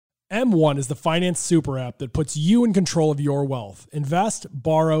M1 is the finance super app that puts you in control of your wealth. Invest,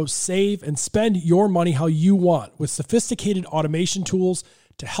 borrow, save, and spend your money how you want with sophisticated automation tools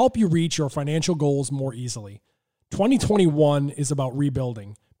to help you reach your financial goals more easily. 2021 is about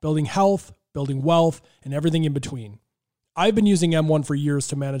rebuilding, building health, building wealth, and everything in between. I've been using M1 for years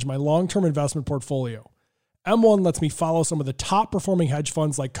to manage my long-term investment portfolio. M1 lets me follow some of the top performing hedge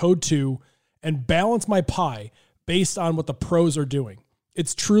funds like Code2 and balance my pie based on what the pros are doing.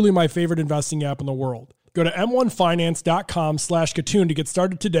 It's truly my favorite investing app in the world. Go to m1finance.com/Katoon to get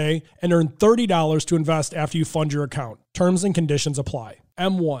started today and earn $30 to invest after you fund your account. Terms and conditions apply.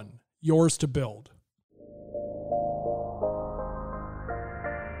 M1, yours to build.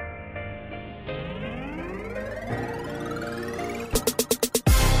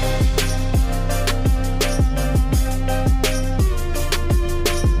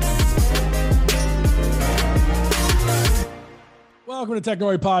 Welcome to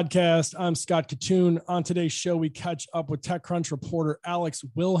Technori Podcast. I'm Scott Katoon. On today's show, we catch up with TechCrunch reporter Alex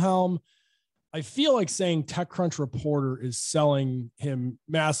Wilhelm. I feel like saying TechCrunch reporter is selling him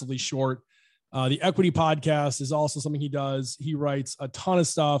massively short. The Equity Podcast is also something he does. He writes a ton of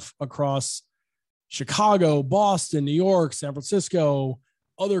stuff across Chicago, Boston, New York, San Francisco,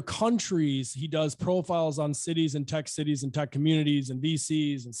 other countries. He does profiles on cities and tech communities and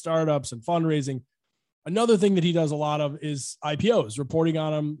VCs and startups and fundraising. Another thing that he does a lot of is IPOs, reporting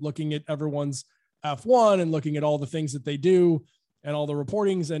on them, looking at everyone's F1 and looking at all the things that they do and all the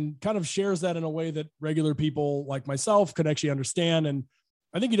reportings, and kind of shares that in a way that regular people like myself could actually understand. And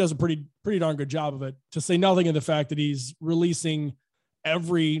I think he does a pretty darn good job of it, to say nothing of the fact that he's releasing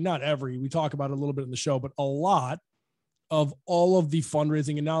we talk about it a little bit in the show, but a lot of all of the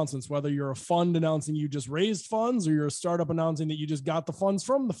fundraising announcements, whether you're a fund announcing you just raised funds or you're a startup announcing that you just got the funds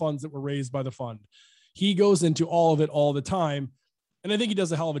from the funds that were raised by the fund. He goes into all of it all the time. And I think he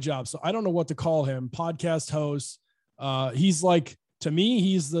does a hell of a job. So I don't know what to call him. Podcast host. He's like, to me,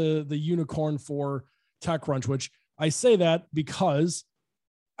 he's the unicorn for TechCrunch, which I say that because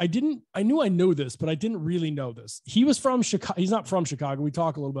I know this, but I didn't really know this. He was from Chicago. He's not from Chicago. We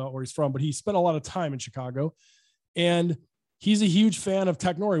talk a little about where he's from, but he spent a lot of time in Chicago, and he's a huge fan of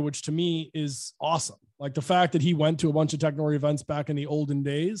Technori, which to me is awesome. Like the fact that he went to a bunch of Technori events back in the olden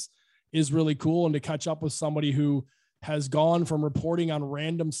days is really cool. And to catch up with somebody who has gone from reporting on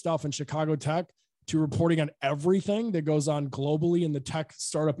random stuff in Chicago tech to reporting on everything that goes on globally in the tech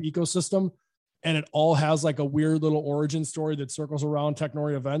startup ecosystem. And it all has like a weird little origin story that circles around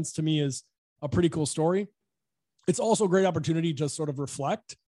Technori events, to me is a pretty cool story. It's also a great opportunity to sort of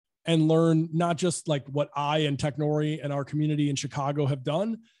reflect and learn not just like what I and Technori and our community in Chicago have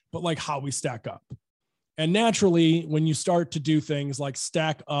done, but like how we stack up. And naturally, when you start to do things like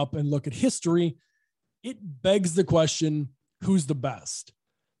stack up and look at history, it begs the question, who's the best?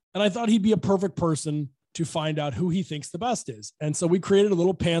 And I thought he'd be a perfect person to find out who he thinks the best is. And so we created a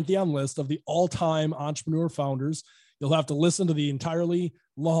little Pantheon list of the all-time entrepreneur founders. You'll have to listen to the entirely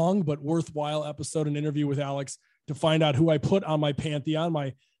long but worthwhile episode and interview with Alex to find out who I put on my Pantheon,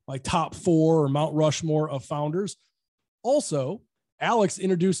 my top 4 or Mount Rushmore of founders. Also, Alex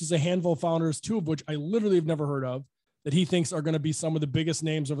introduces a handful of founders, 2 of which I literally have never heard of, that he thinks are going to be some of the biggest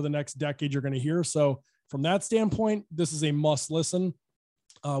names over the next decade you're going to hear. So from that standpoint, this is a must listen.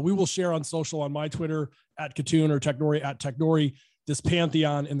 We will share on social, on my Twitter @Katoon or Technori @Technori, this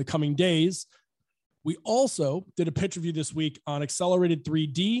Pantheon in the coming days. We also did a pitch review this week on Accelerated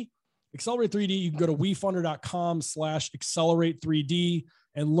 3D. Accelerated 3D, you can go to wefunder.com/Accelerate3D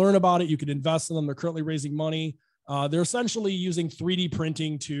and learn about it. You can invest in them. They're currently raising money. They're essentially using 3D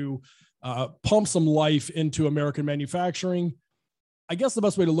printing to pump some life into American manufacturing. I guess the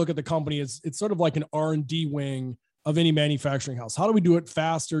best way to look at the company is it's sort of like an R&D wing of any manufacturing house. How do we do it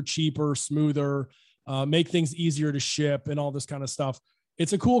faster, cheaper, smoother, make things easier to ship and all this kind of stuff?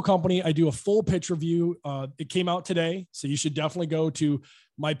 It's a cool company. I do a full pitch review. It came out today, so you should definitely go to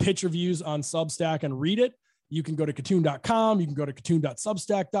my pitch reviews on Substack and read it. You can go to Katoon.com. You can go to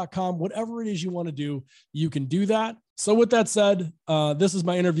Katoon.substack.com. Whatever it is you want to do, you can do that. So with that said, this is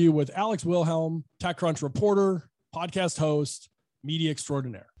my interview with Alex Wilhelm, TechCrunch reporter, podcast host, media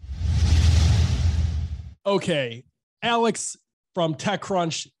extraordinaire. Okay, Alex from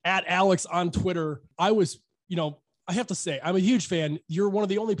TechCrunch, @Alex on Twitter. I have to say, I'm a huge fan. You're one of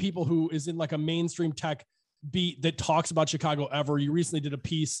the only people who is in like a mainstream tech beat that talks about Chicago ever. You recently did a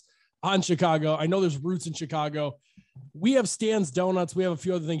piece on Chicago. I know there's roots in Chicago. We have Stan's Donuts. We have a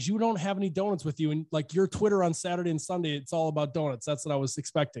few other things. You don't have any donuts with you. And like your Twitter on Saturday and Sunday, it's all about donuts. That's what I was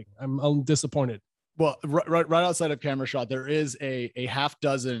expecting. I'm disappointed. Well, right outside of camera shot, there is a half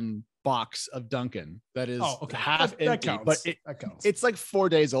dozen box of Dunkin' that is okay. half that empty, counts. but That counts. it's like 4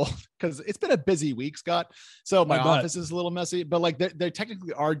 days old because it's been a busy week, Scott. So my office is a little messy, but like they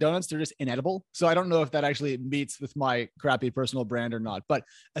technically are donuts. They're just inedible. So I don't know if that actually meets with my crappy personal brand or not. But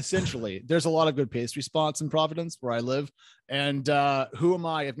essentially, there's a lot of good pastry spots in Providence where I live. And who am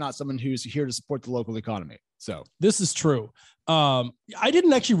I if not someone who's here to support the local economy? So this is true. I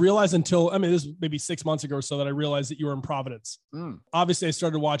didn't actually realize until, this was maybe 6 months ago or so that I realized that you were in Providence. Obviously I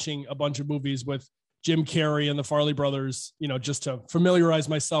started watching a bunch of movies with Jim Carrey and the Farley brothers, just to familiarize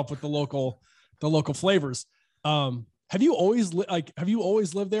myself with the local flavors. Have you always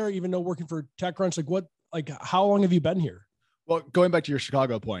lived there, even though working for TechCrunch? How long have you been here? Well, going back to your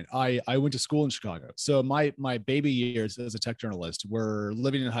Chicago point, I went to school in Chicago. So my baby years as a tech journalist were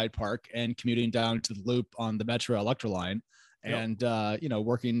living in Hyde Park and commuting down to the Loop on the Metro Electra line. And,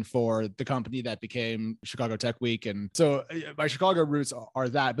 working for the company that became Chicago Tech Week. And so my Chicago roots are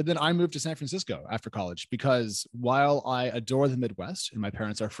that. But then I moved to San Francisco after college because while I adore the Midwest and my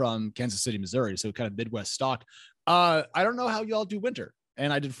parents are from Kansas City, Missouri, so kind of Midwest stock, I don't know how y'all do winter.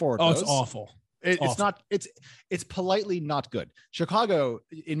 And I did 4 of those. It's awful. It's politely not good. Chicago,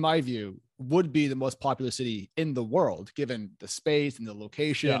 in my view, would be the most popular city in the world, given the space and the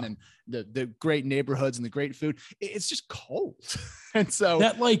location and the great neighborhoods and the great food. It's just cold. And so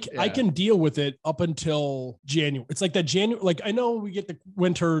that I can deal with it up until January. It's like that January, I know we get the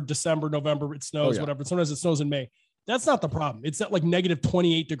winter, December, November, it snows, whatever. Sometimes it snows in May. That's not the problem. It's at negative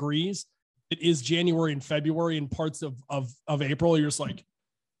 28 degrees. It is January and February and parts of April. You're just like,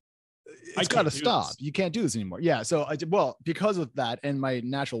 it's got to stop. You can't do this anymore. Yeah. So because of that and my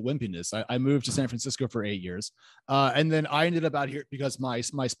natural wimpiness, I moved to San Francisco for 8 years. And then I ended up out here because my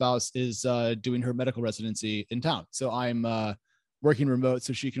spouse is doing her medical residency in town. So I'm working remote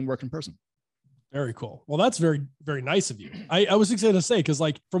so she can work in person. Very cool. Well, that's very, very nice of you. I was excited to say, because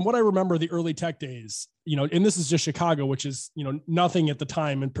from what I remember, the early tech days, and this is just Chicago, which is, nothing at the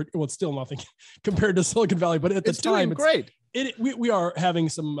time. And it's still nothing compared to Silicon Valley, but at the time, it's great. We are having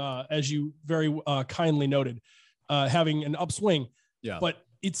some, as you very kindly noted, having an upswing. Yeah. But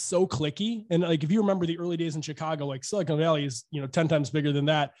it's so clicky. And if you remember the early days in Chicago, Silicon Valley is, 10 times bigger than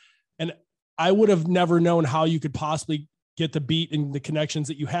that. And I would have never known how you could possibly get the beat and the connections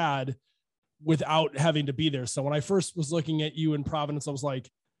that you had without having to be there. So when I first was looking at you in Providence, I was like,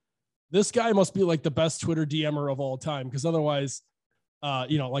 this guy must be the best Twitter DMer of all time. Because otherwise,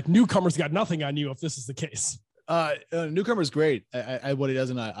 newcomers got nothing on you if this is the case. Newcomer's great at what he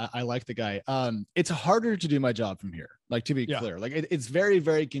does, and I like the guy. It's harder to do my job from here. To be clear, it's very,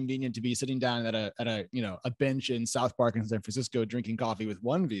 very convenient to be sitting down at a bench in South Park in San Francisco drinking coffee with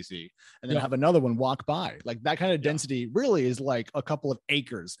one VC, and then have another one walk by. That kind of density really is a couple of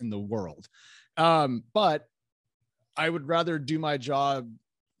acres in the world. But I would rather do my job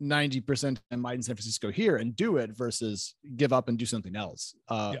 90% I might in San Francisco here and do it versus give up and do something else.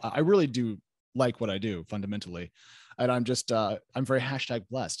 I really do like what I do fundamentally. And I'm just, I'm very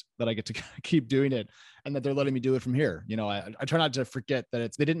 #blessed that I get to keep doing it and that they're letting me do it from here. I try not to forget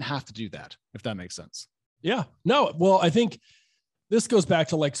that they didn't have to do that, if that makes sense. Yeah, no. Well, I think this goes back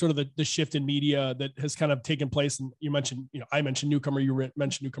to sort of the shift in media that has kind of taken place. And you mentioned, I mentioned newcomer, you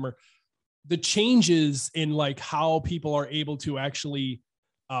mentioned newcomer, the changes in how people are able to actually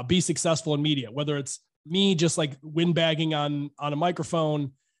be successful in media, whether it's me just windbagging on a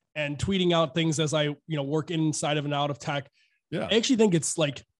microphone and tweeting out things as I, work inside of and out of tech. Yeah. I actually think it's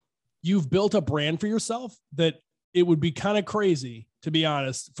you've built a brand for yourself that it would be kind of crazy, to be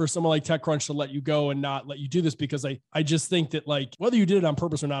honest, for someone like TechCrunch to let you go and not let you do this, because I just think that whether you did it on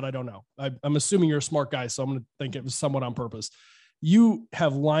purpose or not, I don't know. I'm assuming you're a smart guy, so I'm going to think it was somewhat on purpose. You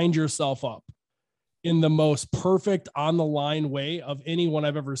have lined yourself up in the most perfect on the line way of anyone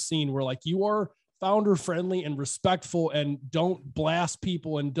I've ever seen, where you are founder friendly and respectful and don't blast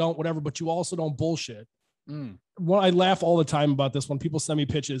people and don't whatever, but you also don't bullshit. Well, I laugh all the time about this. When people send me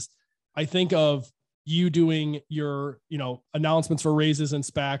pitches, I think of you doing your, announcements for raises and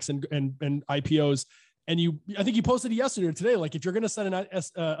SPACs and IPOs. And I think you posted it yesterday or today. If you're going to send a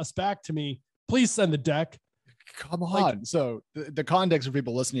SPAC to me, please send the deck. Come on. So the context for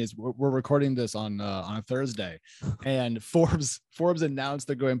people listening is we're recording this on a Thursday, and Forbes announced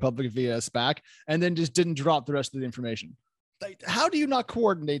they're going public via SPAC and then just didn't drop the rest of the information. How do you not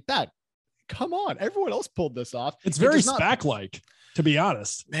coordinate that? Come on. Everyone else pulled this off. It's very SPAC-like, to be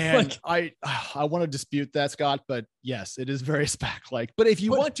honest. Man, I want to dispute that, Scott, but yes, it is very SPAC-like. But if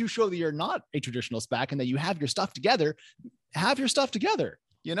you want to show that you're not a traditional SPAC and that you have your stuff together, have your stuff together,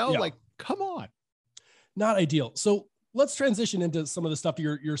 come on. Not ideal. So let's transition into some of the stuff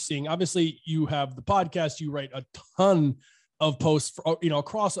you're seeing. Obviously, you have the podcast. You write a ton of posts, for,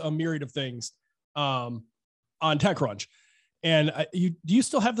 across a myriad of things on TechCrunch. And do you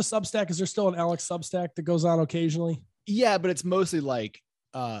still have the Substack? Is there still an Alex Substack that goes on occasionally? Yeah, but it's mostly like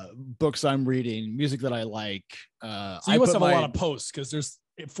books I'm reading, music that I like. So you must have a lot of posts because there's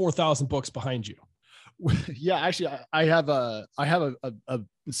 4,000 books behind you. Yeah, actually, I have a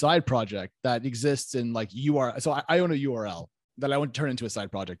side project that exists in like URL. So I own a URL that I want to turn into a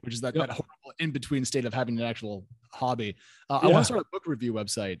side project, which is that horrible in between state of having an actual hobby. I want to start a book review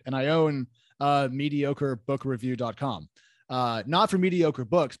website, and I own mediocrebookrareview.com. Not for mediocre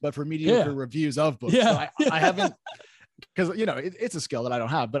books, but for mediocre reviews of books. Yeah. So I haven't, because it's a skill that I don't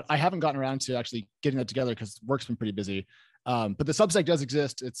have, but I haven't gotten around to actually getting that together because work's been pretty busy. But the Substack does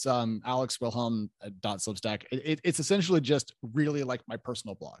exist. It's alexwilhelm.substack. It's essentially just really like my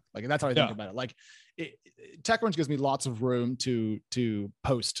personal blog. Like that's how I think about it. Like TechCrunch gives me lots of room to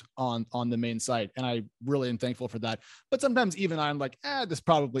post on the main site, and I really am thankful for that. But sometimes even I'm like, this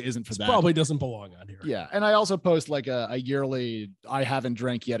probably isn't for that. Probably doesn't belong on here. Yeah, and I also post like a yearly I haven't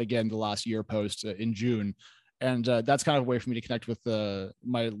drank yet again the last year post in June. And that's kind of a way for me to connect with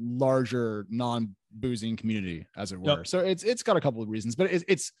my larger non-boozing community, as it were. Yep. So it's got a couple of reasons, but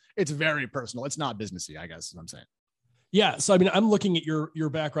it's very personal. It's not businessy, I guess is what I'm saying. Yeah. So, I mean, I'm looking at your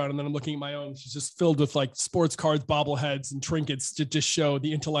background, and then I'm looking at my own. It's just filled with like sports cards, bobbleheads, and trinkets to just show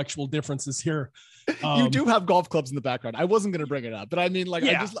the intellectual differences here. You do have golf clubs in the background. I wasn't going to bring it up, but I mean, like,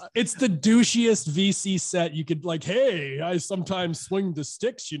 it's the douchiest VC set you could like, hey, I sometimes swing the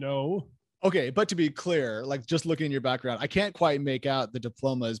sticks, Okay, but to be clear, like just looking at your background, I can't quite make out the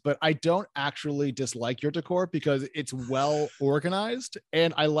diplomas, but I don't actually dislike your decor because it's well organized,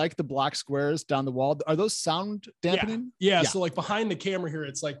 and I like the black squares down the wall. Are those sound dampening? Yeah. So like behind the camera here,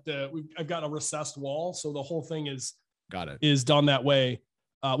 it's like I've got a recessed wall, so the whole thing is done that way.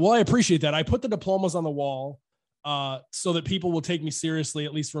 Well, I appreciate that. I put the diplomas on the wall so that people will take me seriously,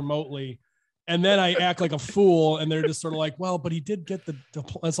 at least remotely. And then I act like a fool, and they're just sort of like, well, but he did get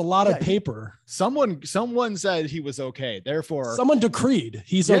that's a lot of paper. Someone said he was okay. Therefore, someone decreed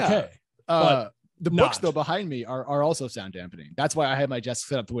he's okay. The books though behind me are also sound dampening. That's why I have my desk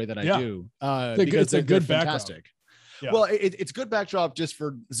set up the way that I do. It's a good fantastic. Yeah. Well, it's good backdrop just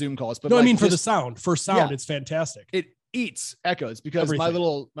for Zoom calls, but no, I mean for the sound. For sound, it's fantastic. It eats echoes because my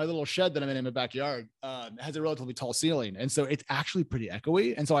little shed that I'm in my backyard has a relatively tall ceiling, and so it's actually pretty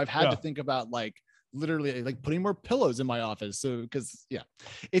echoey. And so I've had to think about like literally like putting more pillows in my office. So because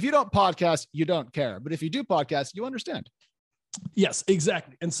if you don't podcast, you don't care, but if you do podcast, you understand. Yes,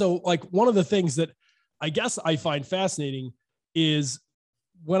 exactly. And so like one of the things that I guess I find fascinating is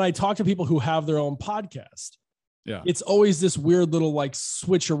when I talk to people who have their own podcast. Yeah, it's always this weird little like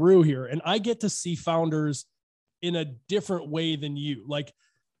switcheroo here, and I get to see founders in a different way than you. Like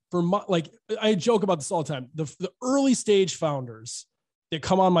I joke about this all the time. The early stage founders that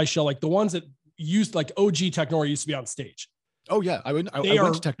come on my show, like the ones that used like OG Technori used to be on stage. Oh yeah. I went to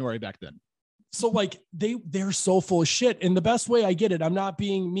Technori back then. So like they're so full of shit. And the best way I get it, I'm not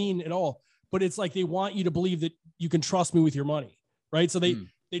being mean at all, but it's like, they want you to believe that you can trust me with your money. Right. So they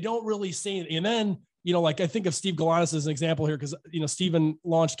don't really say it. And then, like I think of Steve Galanis as an example here, because, Steven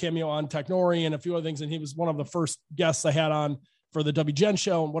launched Cameo on Technori and a few other things. And he was one of the first guests I had on for the WGen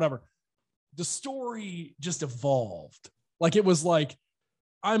show and whatever. The story just evolved. Like it was like,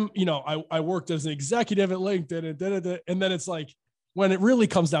 I worked as an executive at LinkedIn and then it's like, when it really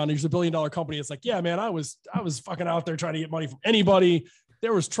comes down to here's $1 billion company, it's like, yeah, man, I was fucking out there trying to get money from anybody.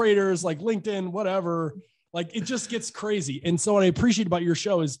 There was traders like LinkedIn, whatever. Like it just gets crazy. And so what I appreciate about your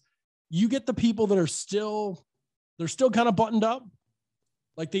show is you get the people that are they're still kind of buttoned up.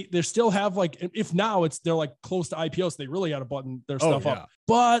 Like they still have like, if now they're like close to IPO, so they really got to button their stuff up,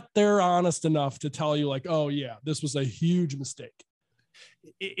 but they're honest enough to tell you like, oh yeah, this was a huge mistake.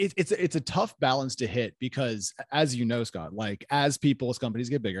 It's a tough balance to hit because as you know, Scott, like as companies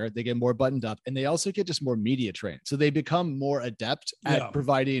get bigger, they get more buttoned up and they also get just more media trained. So they become more adept at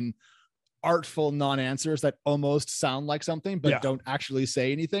providing artful non-answers that almost sound like something, but don't actually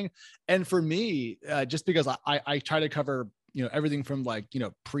say anything. And for me, just because I try to cover, everything from like,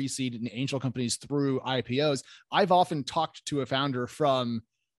 pre-seed and angel companies through IPOs, I've often talked to a founder from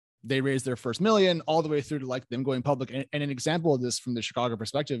they raised their first $1 million all the way through to like them going public. And an example of this from the Chicago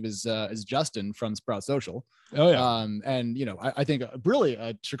perspective is Justin from Sprout Social. Oh yeah. And I think really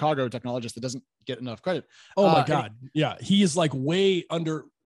a Chicago technologist that doesn't get enough credit. Oh my God. Yeah. He is like way under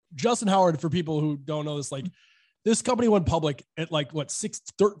Justin Howard. For people who don't know this, like this company went public at like what,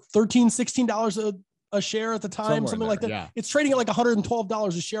 $16 a share at the time, something like that. Yeah. It's trading at like $112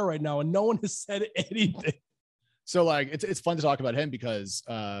 a share right now. And no one has said anything. So like, it's fun to talk about him because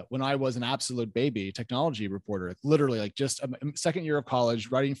when I was an absolute baby technology reporter, literally like just a second year of college,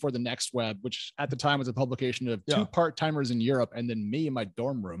 writing for the Next Web, which at the time was a publication of two part-timers in Europe, and then me in my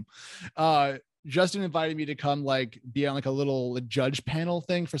dorm room. Justin invited me to come like be on like a little judge panel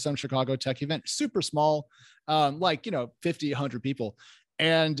thing for some Chicago tech event, super small, like, 50, 100 people.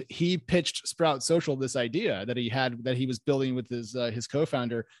 And he pitched Sprout Social this idea that he was building with his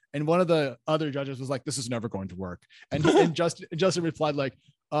co-founder. And one of the other judges was like, "This is never going to work." And Justin replied like,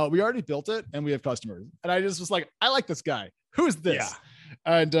 "We already built it and we have customers." And I just was like, "I like this guy. Who is this?" Yeah.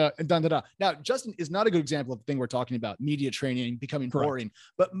 And Now, Justin is not a good example of the thing we're talking about, media training becoming boring,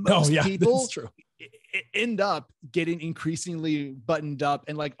 but most people end up getting increasingly buttoned up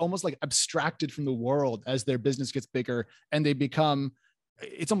and like almost like abstracted from the world as their business gets bigger, and they become,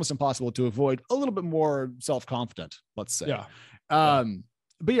 it's almost impossible to avoid a little bit more self-confident, let's say.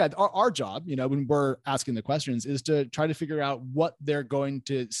 But yeah, our job, when we're asking the questions, is to try to figure out what they're going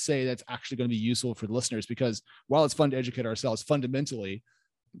to say that's actually going to be useful for the listeners. Because while it's fun to educate ourselves, fundamentally,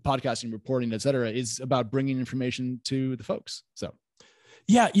 podcasting, reporting, et cetera, is about bringing information to the folks. So,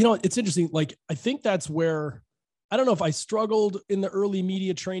 yeah, it's interesting. Like, I think that's where, I don't know if I struggled in the early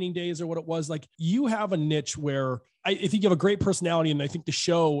media training days or what it was. Like, you have a niche where I think you have a great personality, and I think the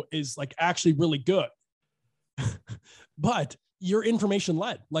show is like actually really good, but you're information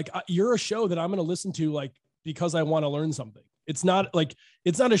led. Like, you're a show that I'm going to listen to, like, because I want to learn something. It's not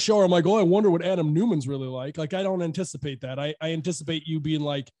a show where I'm like, "Oh, I wonder what Adam Newman's really like." Like, I don't anticipate that. I anticipate you being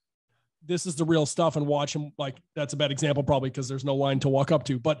like, "This is the real stuff," and watch him. Like, that's a bad example probably because there's no line to walk up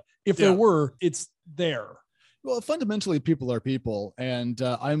to, but if there were, it's there. Well, fundamentally, people are people, and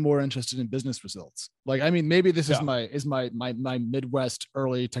I'm more interested in business results. Like, I mean, maybe this is my Midwest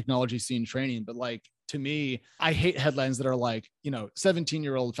early technology scene training, but like, to me, I hate headlines that are like,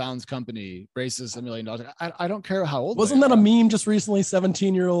 17-year-old founds company, raises $1 million. I don't care how old. Wasn't that a meme just recently?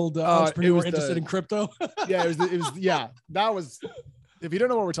 17-year-old entrepreneur interested in crypto. Yeah, it was. Yeah, that was. If you don't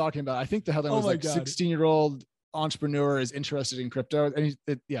know what we're talking about, I think the headline was like 16-year-old entrepreneur is interested in crypto, and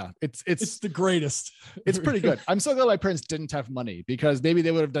it's the greatest. It's pretty good. I'm so glad my parents didn't have money, because maybe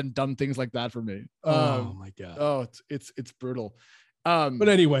they would have done dumb things like that for me. Oh my god. Oh, it's brutal. But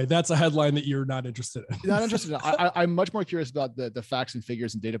anyway, that's a headline that you're not interested in. Not interested in. I'm much more curious about the facts and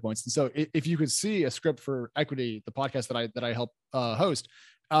figures and data points. And so if you could see a script for Equity, the podcast that I help host,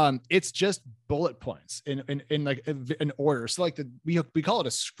 it's just bullet points in like an order. So like we call it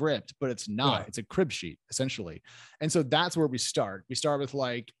a script, but it's not. It's a crib sheet essentially. And so that's where we start. We start with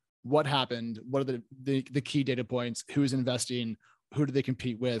like, what happened? What are the key data points? Who's investing? Who do they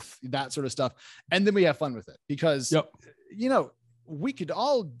compete with? That sort of stuff. And then we have fun with it, because we could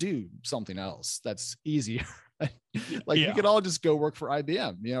all do something else that's easier. We could all just go work for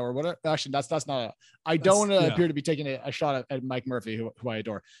IBM, or whatever. Actually, that's not. I don't want to appear to be taking a shot at Mike Murphy, who I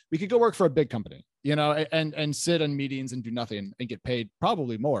adore. We could go work for a big company, and sit in meetings and do nothing and get paid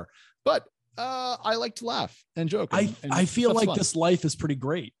probably more. But I like to laugh and joke. I feel like this life is pretty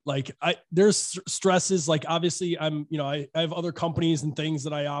great. Like, there's stresses. Like, obviously I have other companies and things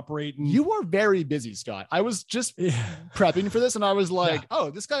that I operate. And you are very busy, Scott. I was just prepping for this, and I was like, oh,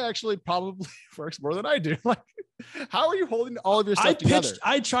 this guy actually probably works more than I do. Like, how are you holding all of your stuff together?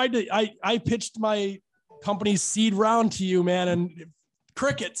 I pitched my company's seed round to you, man. And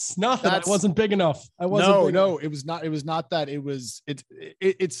crickets, nothing. It wasn't big enough. It was not. It was not that.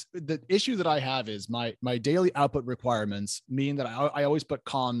 It's the issue that I have is my daily output requirements mean that I always put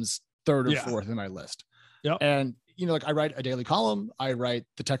comms third or fourth in my list. Yeah. And like, I write a daily column, I write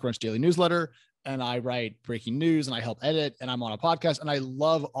the TechCrunch daily newsletter, and I write breaking news, and I help edit, and I'm on a podcast, and I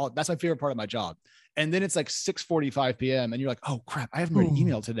love that's my favorite part of my job. And then it's like 6:45 p.m. and you're like, oh crap, I haven't read an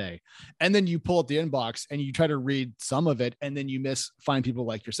email today. And then you pull up the inbox and you try to read some of it, and then you miss fine people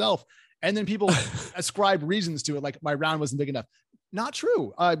like yourself. And then people ascribe reasons to it, like my round wasn't big enough. Not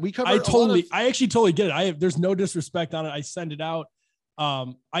true. We cover. I actually totally get it. There's no disrespect on it. I send it out.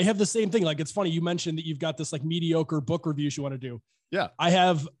 I have the same thing. Like, it's funny. You mentioned that you've got this like mediocre book reviews you want to do. Yeah. I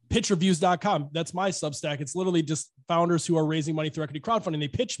have pitchreviews.com. That's my Substack. It's literally just founders who are raising money through equity crowdfunding. They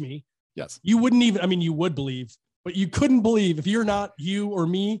pitch me. Yes. You wouldn't even, you would believe, but you couldn't believe, if you're not you or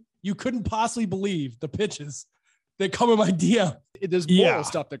me, you couldn't possibly believe the pitches that come in my DM. There's more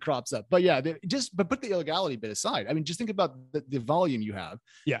stuff that crops up, but but put the illegality bit aside. Just think about the volume you have.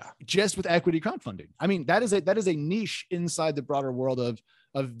 Yeah. Just with equity crowdfunding. that is a niche inside the broader world of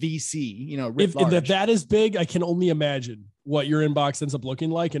VC, if that is big, I can only imagine what your inbox ends up looking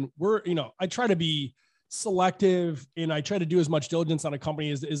like. And I try to be selective, and I try to do as much diligence on a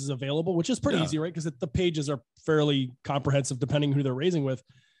company as is available, which is pretty easy, right? Because the pages are fairly comprehensive depending who they're raising with.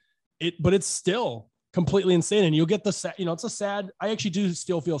 But it's still, completely insane. And you'll get the, it's a sad, I actually do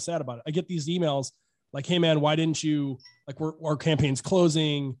still feel sad about it. I get these emails like, hey man, why didn't you, like, our campaign's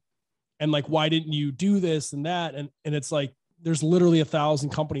closing, and like, why didn't you do this and that? And it's like, there's literally 1,000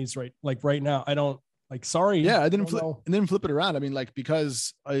 companies right now. I don't, like, sorry. Yeah. And then flip it around. I mean, like,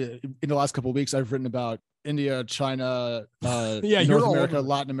 because in the last couple of weeks, I've written about India, China, North America,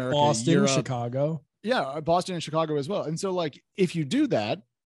 Latin America, Boston, Europe, Chicago. Yeah. Boston and Chicago as well. And so, like, if you do that,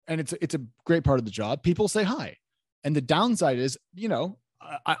 and it's a great part of the job, people say hi. And the downside is,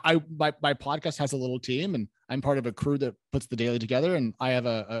 my podcast has a little team, and I'm part of a crew that puts the daily together. And I have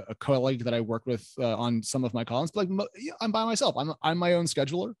a colleague that I work with on some of my columns, but like, I'm by myself. I'm my own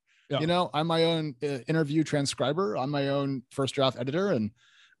scheduler. Yeah. I'm my own interview transcriber. I'm my own first draft editor. And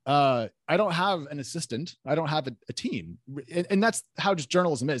I don't have an assistant. I don't have a team. And that's how just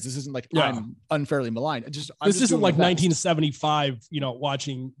journalism is. This isn't like I'm unfairly maligned. This isn't like 1975,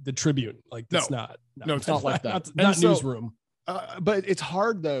 watching the Tribune. Like, that's not. No, it's not like that. not newsroom. But it's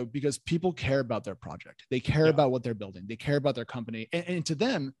hard though, because people care about their project. They care about what they're building. They care about their company. And to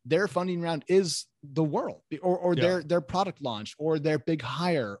them, their funding round is the world, or their product launch, or their big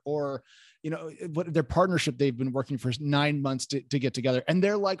hire, or, what their partnership they've been working for 9 months to get together. And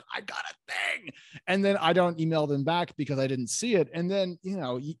they're like, I got a thing. And then I don't email them back because I didn't see it. And then,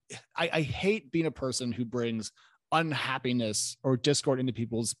 I hate being a person who brings unhappiness or discord into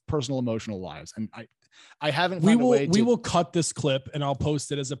people's personal emotional lives. And I haven't. We will cut this clip and I'll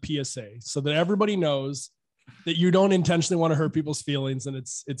post it as a PSA so that everybody knows that you don't intentionally want to hurt people's feelings, and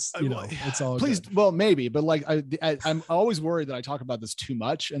it's all please good. Well, maybe, but like I'm always worried that I talk about this too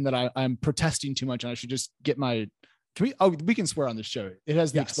much and that I'm protesting too much, and I should just get my. We can swear on this show. It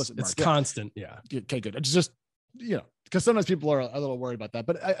has the explicit mark. It's constant. Yeah. Okay, good. It's just because sometimes people are a little worried about that,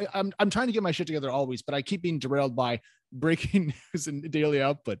 but I'm trying to get my shit together always, but I keep being derailed by breaking news and daily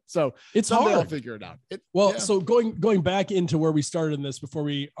output. So it's hard. I'll figure it out. So going back into where we started in this before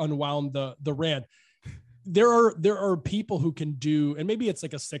we unwound the rant, there are people who can do, and maybe it's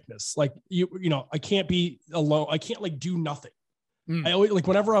like a sickness. Like I can't be alone. I can't like do nothing. I always, like,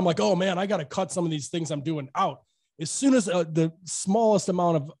 whenever I'm like, oh man, I got to cut some of these things I'm doing out. As soon as the smallest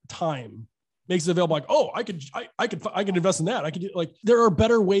amount of time makes it available, like, oh, I could invest in that. I could do, like, there are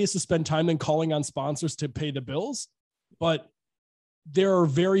better ways to spend time than calling on sponsors to pay the bills. But there are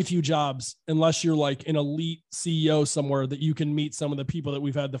very few jobs, unless you're like an elite CEO somewhere, that you can meet some of the people that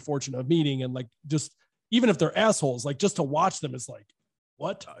we've had the fortune of meeting. And like, just, even if they're assholes, like, just to watch them is like,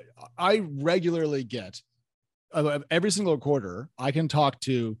 what? I regularly get every single quarter, I can talk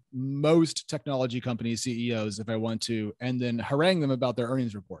to most technology company CEOs if I want to, and then harangue them about their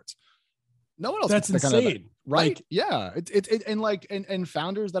earnings reports. No one else. That's insane, right? Like, yeah. And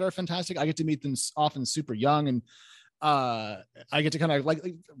founders that are fantastic. I get to meet them often super young, and I get to kind of like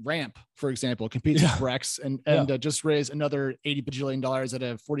Ramp, for example, competes with Brex and just raise another $80 bajillion at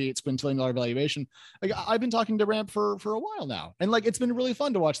a $48 quintillion valuation. Like, I've been talking to Ramp for a while now, and like, it's been really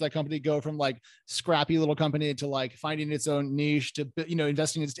fun to watch that company go from like scrappy little company to like finding its own niche to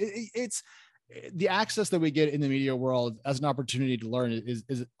investing in it's the access that we get in the media world as an opportunity to learn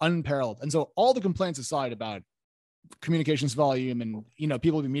is unparalleled. And so all the complaints aside about communications volume and,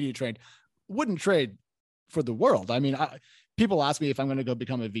 people being media trained, wouldn't trade for the world. I mean, people ask me if I'm going to go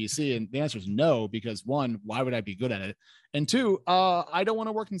become a VC, and the answer is no, because one, why would I be good at it? And two, I don't want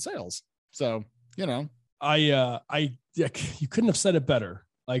to work in sales. So, you couldn't have said it better.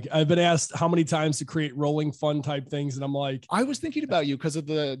 Like, I've been asked how many times to create rolling fund type things, and I'm like, I was thinking about you because of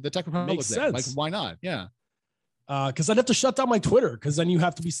the Tech Republic. Makes sense. Like, why not? Yeah. Because I'd have to shut down my Twitter, because then you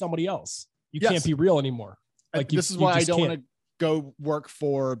have to be somebody else. You can't be real anymore. Like, this is why I don't want to go work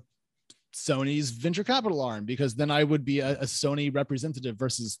for Sony's venture capital arm, because then I would be a Sony representative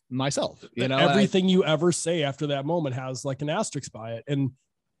versus myself. Everything you ever say after that moment has like an asterisk by it. And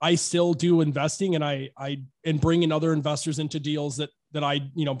I still do investing, and I bring in other investors into deals that I,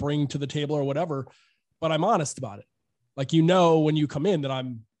 bring to the table or whatever, but I'm honest about it. Like, when you come in that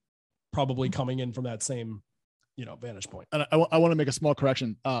I'm probably coming in from that same, vantage point. And I want to make a small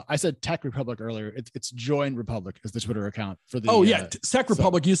correction. I said Tech Republic earlier. It's Join Republic is the Twitter account for the. Tech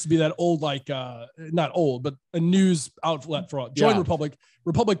Republic used to be that old, like, not old, but a news outlet for Join Republic.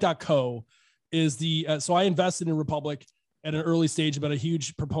 Republic.co is the, so I invested in Republic at an early stage, but a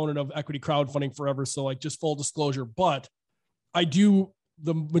huge proponent of equity crowdfunding forever. So like, just full disclosure, but I do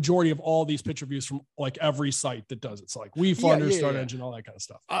the majority of all these pitch reviews from like every site that does it. It's like WeFunder, Start Engine, all that kind of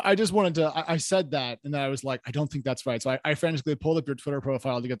stuff. I just wanted to, I said that, and then I was like, I don't think that's right. So I frantically pulled up your Twitter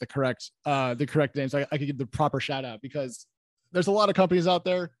profile to get the correct names. I could give the proper shout out, because there's a lot of companies out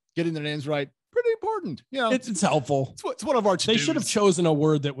there getting their names right. Pretty important. It's helpful. It's one of our to-dos. They should have chosen a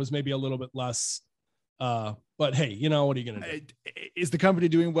word that was maybe a little bit less But hey, you know, what are you going to do? Is the company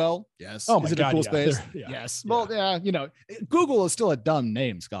doing well? Yes. Oh my is it God, a cool space? Yeah. Yes. Well, yeah, you know, Google is still a dumb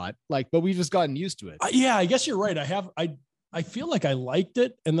name, Scott. Like, but we've just gotten used to it. Yeah, I guess you're right. I feel like I liked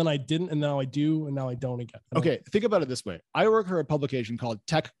it and then I didn't, and now I do, and now I don't again. Okay, think about it this way. I work for a publication called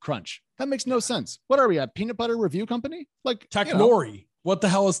TechCrunch. That makes no sense. What are we, a peanut butter review company? Like Technori. You know. What the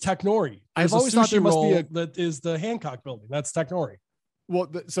hell is Technori? I've always thought there must be that is the Hancock building. That's Technori. Well,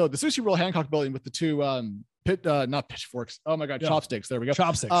 so the sushi roll Hancock building with the two not pitchforks. Oh my God, chopsticks. There we go.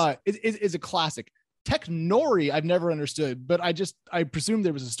 Chopsticks. Is a classic. Technori, I've never understood, but I presume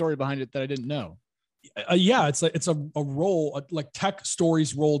there was a story behind it that I didn't know. Yeah, it's a roll, like tech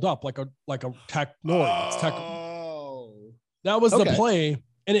stories rolled up, like a tech nori. It's tech. That was the play,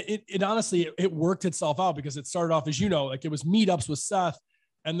 and it honestly it worked itself out because it started off, as you know, like it was meetups with Seth,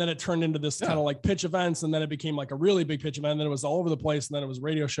 and then it turned into this kind of like pitch events, and then it became like a really big pitch event, and then it was all over the place, and then it was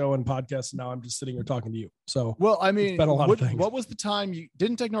radio show and podcast, and now I'm just sitting here talking to you. So well, I mean, it's been a lot of things. What was the time you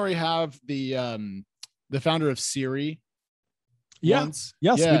didn't Technori have the founder of Siri? Yeah. Once?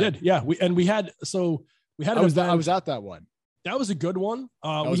 Yes, we did. Yeah. We had I was at that one. That was a good one.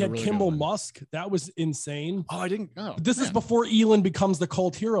 We had really Kimball Musk. That was insane. Oh, I didn't know. This is before Elon becomes the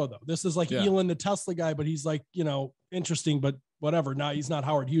cult hero, though. This is like Elon, the Tesla guy, but he's like, you know, interesting, but whatever. Now he's not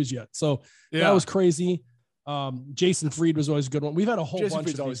Howard Hughes yet. So that was crazy. Jason Fried was always a good one. We've had a whole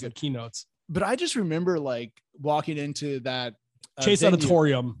bunch of these keynotes. But I just remember like walking into that Chase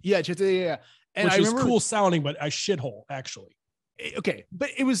Auditorium. Yeah. And which was cool sounding, but a shithole actually. Okay,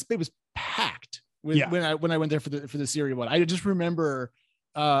 but it was packed when I went there for the Siri one. I just remember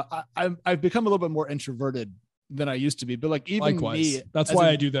I've become a little bit more introverted than I used to be, but like even me, that's why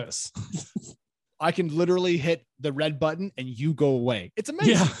I do this. I can literally hit the red button and you go away. It's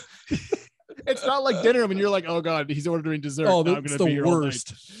amazing. Yeah. It's not like dinner when you're like, oh God, he's ordering dessert. Oh, that's the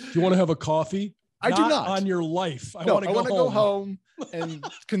worst. Do you want to have a coffee? I do not. On your life. I want to go home and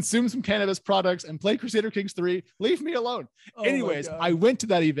consume some cannabis products and play Crusader Kings 3. Leave me alone. Oh, anyways, I went to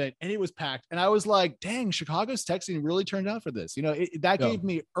that event and it was packed. And I was like, dang, Chicago's tech scene really turned out for this. You know, that gave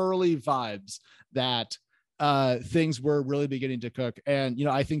me early vibes that things were really beginning to cook. And, you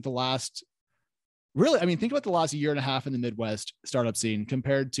know, I think think about the last year and a half in the Midwest startup scene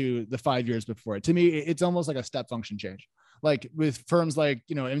compared to the 5 years before it. To me, it's almost like a step function change. Like with firms like,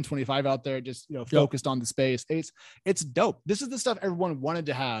 you know, M25 out there, just, you know, focused on the space. It's dope. This is the stuff everyone wanted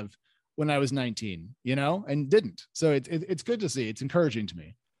to have when I was 19, you know, and didn't. So it's good to see. It's encouraging to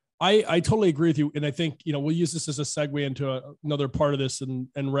me. I totally agree with you. And I think, you know, we'll use this as a segue into another part of this and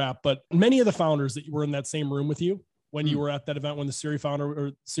wrap, but many of the founders that were in that same room with you when you were at that event, when the Siri founder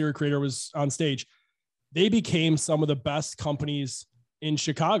or Siri creator was on stage, they became some of the best companies in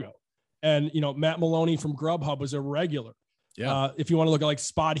Chicago. And, you know, Matt Maloney from Grubhub was a regular. Yeah. If you want to look at like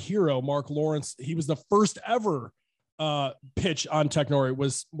Spot Hero, Mark Lawrence, he was the first ever pitch on Technori.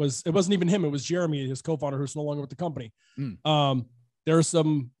 It wasn't even him. It was Jeremy, his co-founder, who's no longer with the company. There's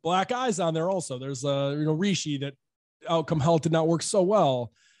some black eyes on there also. There's Rishi, that Outcome Health did not work so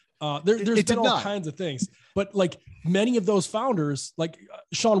well. There's been all kinds of things, but like many of those founders, like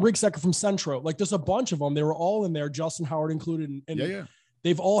Sean Rigsecker from Centro, like there's a bunch of them. They were all in there, Justin Howard included, and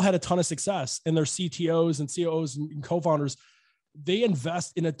they've all had a ton of success, and their CTOs and COOs and co-founders, they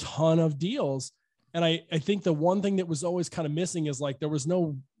invest in a ton of deals. And I think the one thing that was always kind of missing is like, there was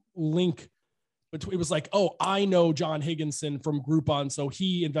no link between, it was like, oh, I know John Higginson from Groupon, so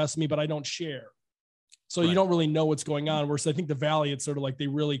he invests in me, but I don't share. So you don't really know what's going on. Whereas I think the Valley, it's sort of like they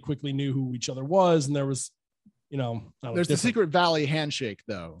really quickly knew who each other was. And there was, you know, there's the secret Valley handshake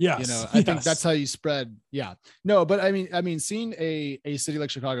though. Yeah. You know, I think that's how you spread. Yeah, no, but I mean, seeing a city like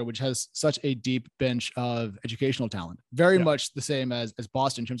Chicago, which has such a deep bench of educational talent, very much the same as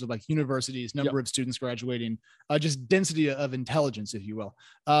Boston in terms of like universities, number of students graduating, just density of intelligence, if you will.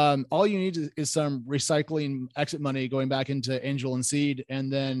 All you need is some recycling exit money going back into angel and seed, and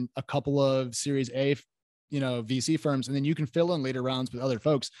then a couple of Series A, you know, VC firms, and then you can fill in later rounds with other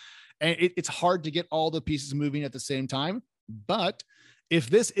folks. And it's hard to get all the pieces moving at the same time. But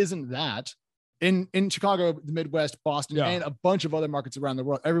if this isn't that, in Chicago, the Midwest, Boston, and a bunch of other markets around the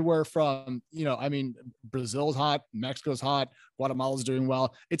world, everywhere from, you know, I mean, Brazil's hot, Mexico's hot, Guatemala's doing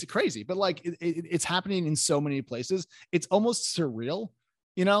well. It's crazy, but like it's happening in so many places. It's almost surreal,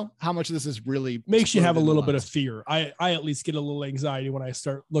 you know, how much of this is really makes you have a little bit of fear. I at least get a little anxiety when I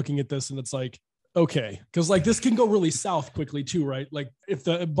start looking at this, and it's like, okay, because like this can go really south quickly too, right? Like if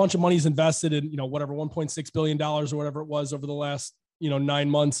a bunch of money is invested in, you know, whatever, $1.6 billion or whatever it was over the last, you know, 9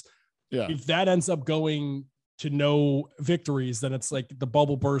 months, if that ends up going to no victories, then it's like the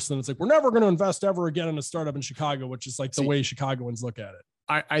bubble bursts, and it's like, we're never going to invest ever again in a startup in Chicago, which is like the way Chicagoans look at it.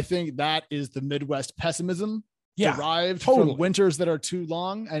 I think that is the Midwest pessimism derived totally. from winters that are too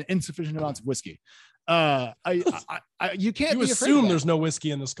long and insufficient amounts of whiskey. You can't you assume there's no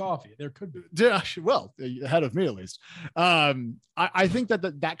whiskey in this coffee. There could be. Well, ahead of me at least. I think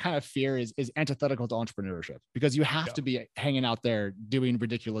that kind of fear is antithetical to entrepreneurship, because you have to be hanging out there doing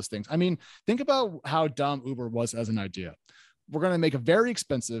ridiculous things. I mean, think about how dumb Uber was as an idea. We're going to make a very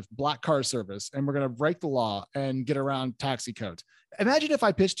expensive black car service, and we're going to break the law and get around taxi codes. Imagine if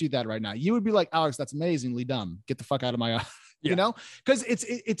I pitched you that right now. You would be like, Alex, that's amazingly dumb. Get the fuck out of my office. You know, because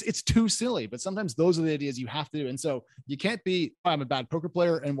it's too silly. But sometimes those are the ideas you have to do. And so you can't be, I'm a bad poker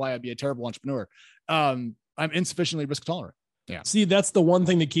player and why I'd be a terrible entrepreneur. I'm insufficiently risk tolerant. Yeah. See, that's the one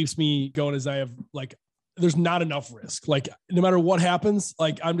thing that keeps me going, is I have like, there's not enough risk. Like no matter what happens,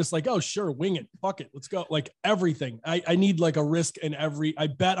 like I'm just like, oh sure, wing it, fuck it, let's go. Like everything. I need like a risk in I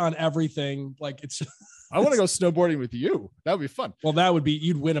bet on everything. Like it's just, I want to go snowboarding with you. That would be fun. Well, that would be,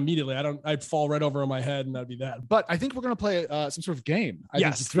 you'd win immediately. I'd fall right over on my head, and that'd be that. But I think we're going to play some sort of game.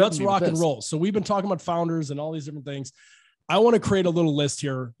 Yes, let's rock and roll. So we've been talking about founders and all these different things. I want to create a little list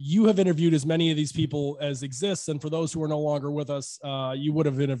here. You have interviewed as many of these people as exists. And for those who are no longer with us, you would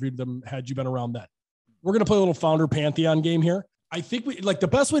have interviewed them had you been around then. We're going to play a little founder pantheon game here. I think the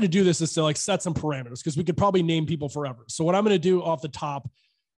best way to do this is to like set some parameters, because we could probably name people forever. So what I'm going to do off the top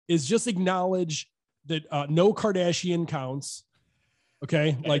is just acknowledge that no Kardashian counts.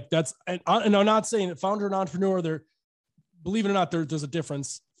 Okay. Like that's, and I'm not saying that founder and entrepreneur, believe it or not, there's a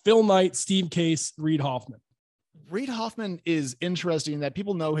difference. Phil Knight, Steve Case, Reid Hoffman. Reid Hoffman is interesting that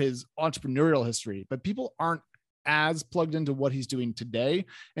people know his entrepreneurial history, but people aren't as plugged into what he's doing today.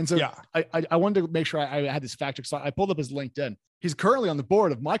 And so I wanted to make sure I had this fact check. So I pulled up his LinkedIn. He's currently on the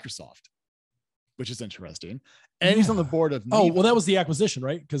board of Microsoft, which is interesting. And he's on the board of Neeva. Well, that was the acquisition,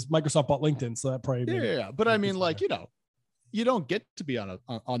 right? Because Microsoft bought LinkedIn. So that probably But I mean, like, you don't get to be on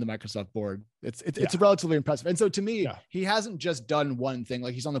the Microsoft board. It's relatively impressive. And so to me, he hasn't just done one thing.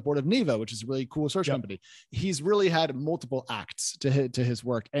 Like he's on the board of Neeva, which is a really cool search company. He's really had multiple acts to his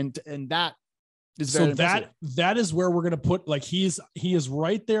work. And that is very impressive. That is where we're going to put, like, he is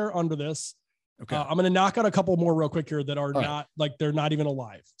right there under this. Okay. I'm going to knock out a couple more real quick here that are like, they're not even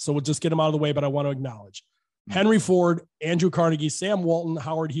alive. So we'll just get them out of the way, but I want to acknowledge Henry Ford, Andrew Carnegie, Sam Walton,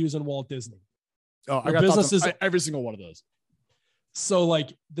 Howard Hughes, and Walt Disney. Oh, I got businesses, every single one of those. So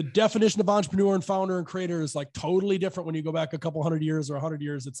like the definition of entrepreneur and founder and creator is like totally different when you go back a couple 100 years or 100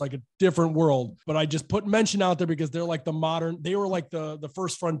 years. It's like a different world. But I just put mention out there because they're like they were like the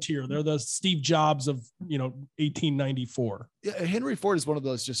first frontier. They're the Steve Jobs of 1894. Yeah, Henry Ford is one of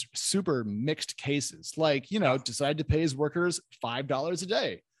those just super mixed cases. Like, decided to pay his workers $5 a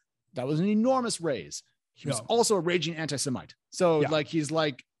day. That was an enormous raise. He was also a raging anti-Semite. So like he's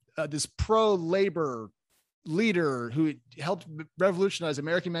like this pro-labor leader who helped revolutionize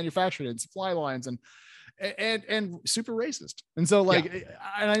American manufacturing and supply lines and super racist. And so like,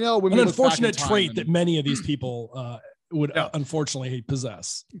 and I know when an unfortunate trait that many of these people would unfortunately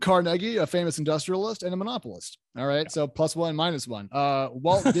possess. Carnegie, a famous industrialist and a monopolist. All right. So +1, -1.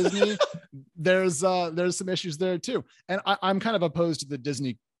 Walt Disney, there's some issues there too. And I'm kind of opposed to the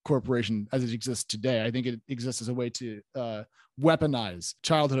Disney Corporation as it exists today. I think it exists as a way to weaponize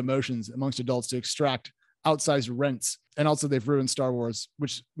childhood emotions amongst adults to extract outsized rents. And also they've ruined Star Wars,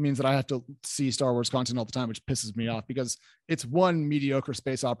 which means that I have to see Star Wars content all the time, which pisses me off because it's one mediocre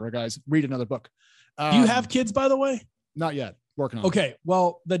space opera, guys. Read another book. Do you have kids, by the way? Not yet. Working on it. Okay.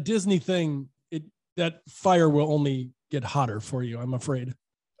 Well, the Disney thing, that fire will only get hotter for you, I'm afraid.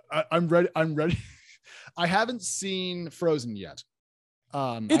 I'm ready. I haven't seen Frozen yet.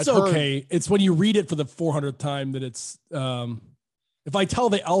 It's okay. It's when you read it for the 400th time that it's, if I tell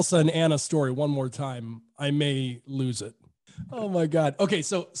the Elsa and Anna story one more time, I may lose it. Oh my God. Okay.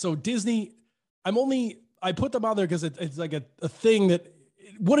 So Disney, I put them out there because it's like a thing that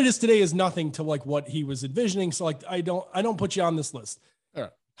what it is today is nothing to like what he was envisioning. So like, I don't put you on this list. All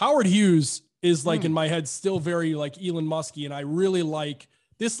right. Howard Hughes is like in my head still very like Elon Musky. And I really like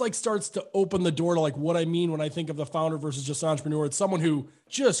this, like starts to open the door to like what I mean when I think of the founder versus just entrepreneur. It's someone who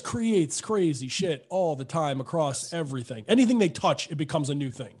just creates crazy shit all the time across everything. Anything they touch, it becomes a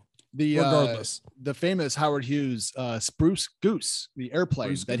new thing. Regardless. The famous Howard Hughes Spruce Goose, the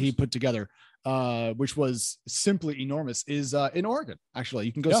airplane that he put together, which was simply enormous, is in Oregon. Actually,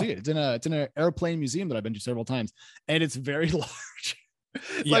 you can go see it. It's in an airplane museum that I've been to several times, and it's very large.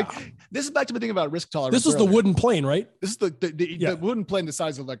 Like this is back to the thing about risk tolerance. This was the wooden plane, right? This is the wooden plane the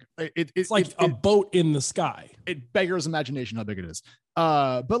size of like it's like a boat in the sky. It beggars imagination how big it is.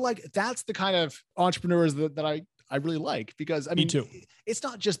 But like that's the kind of entrepreneurs that I really like, because I Me mean, too. it's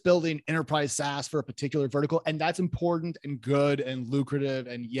not just building enterprise SaaS for a particular vertical, and that's important and good and lucrative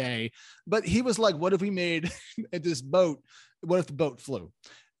and yay. But he was like, what if we made this boat? What if the boat flew?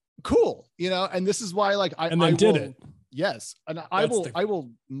 Cool. And this is why, like, I did it. Yes. And I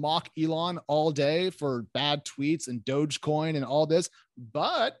will mock Elon all day for bad tweets and Dogecoin and all this,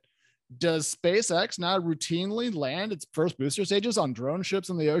 but does SpaceX now routinely land its first booster stages on drone ships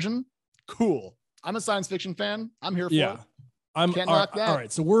in the ocean? Cool. I'm a science fiction fan. I'm here for it. Can't knock that. All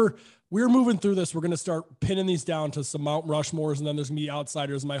right. So we're moving through this. We're going to start pinning these down to some Mount Rushmores, and then there's going to be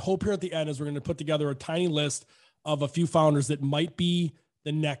outsiders. My hope here at the end is we're going to put together a tiny list of a few founders that might be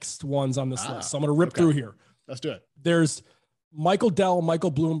the next ones on this list. So I'm going to rip through here. Let's do it. There's Michael Dell,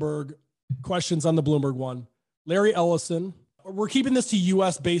 Michael Bloomberg, questions on the Bloomberg one. Larry Ellison. We're keeping this to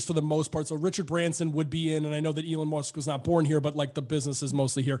US based for the most part. So Richard Branson would be in, and I know that Elon Musk was not born here, but like the business is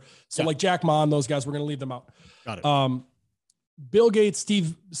mostly here. So like Jack Ma and those guys, we're going to leave them out. Got it. Bill Gates,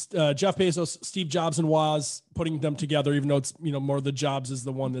 Jeff Bezos, Steve Jobs, and Woz, putting them together, even though it's, more the Jobs is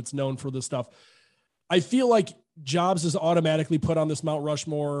the one that's known for this stuff. I feel like Jobs is automatically put on this Mount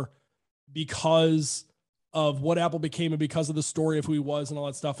Rushmore because of what Apple became and because of the story of who he was and all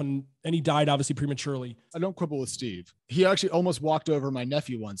that stuff. And he died obviously prematurely. I don't quibble with Steve. He actually almost walked over my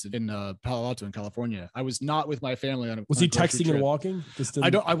nephew once in Palo Alto in California. I was not with my family on a Was he texting and walking?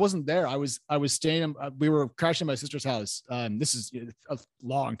 I wasn't there. I was staying. We were crashing at my sister's house. This is a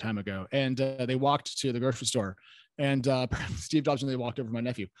long time ago. And they walked to the grocery store, and Steve Jobs and they walked over my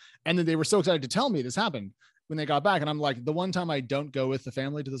nephew. And then they were so excited to tell me this happened when they got back. And I'm like, the one time I don't go with the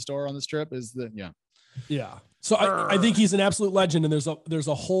family to the store on this trip is Yeah. So I think he's an absolute legend. And there's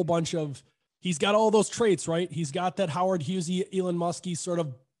a whole bunch of, he's got all those traits, right? He's got that Howard Hughesy, Elon Musky sort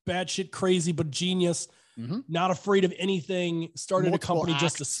of batshit crazy, but genius, not afraid of anything, started multiple a company acts.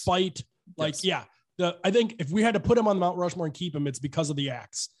 Just to spite. Like, yes. I think if we had to put him on Mount Rushmore and keep him, it's because of the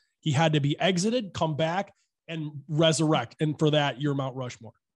acts. He had to be exited, come back and resurrect. And for that, you're Mount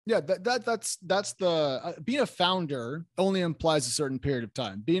Rushmore. Yeah, that's the being a founder only implies a certain period of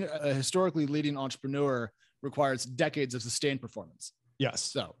time. Being a historically leading entrepreneur requires decades of sustained performance.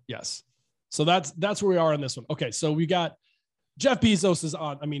 Yes. So that's where we are on this one. Okay, so we got Jeff Bezos is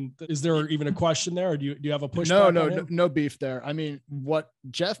on. I mean, is there even a question there, or do you have a pushback? No beef there. I mean, what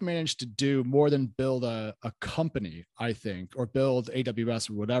Jeff managed to do more than build a company, I think, or build AWS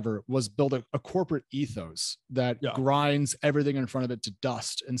or whatever, was build a corporate ethos that grinds everything in front of it to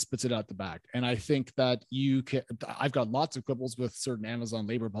dust and spits it out the back. And I think that I've got lots of quibbles with certain Amazon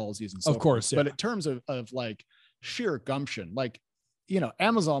labor policies and so of course, forth. But in terms of like sheer gumption, like,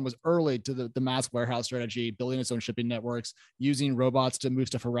 Amazon was early to the mass warehouse strategy, building its own shipping networks, using robots to move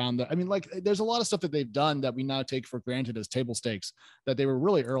stuff around. I mean, like, there's a lot of stuff that they've done that we now take for granted as table stakes that they were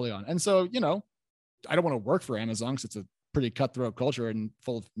really early on. And so, I don't want to work for Amazon because it's a pretty cutthroat culture and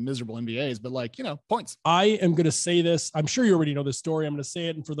full of miserable MBAs, but like, points. I am going to say this. I'm sure you already know this story. I'm going to say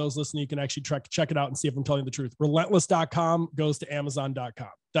it. And for those listening, you can actually check it out and see if I'm telling the truth. Relentless.com goes to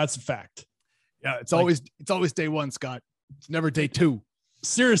Amazon.com. That's a fact. Yeah. It's always day one, Scott. It's never day two.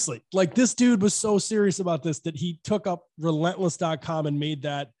 Seriously. Like, this dude was so serious about this that he took up relentless.com and made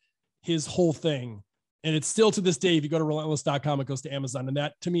that his whole thing. And it's still to this day, if you go to relentless.com, it goes to Amazon. And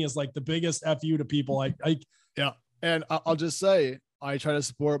that to me is like the biggest FU to people. Yeah. And I'll just say, I try to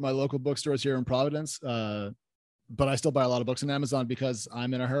support my local bookstores here in Providence. But I still buy a lot of books on Amazon because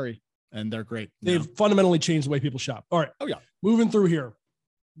I'm in a hurry and they're great. They've fundamentally changed the way people shop. All right. Oh yeah. Moving through here.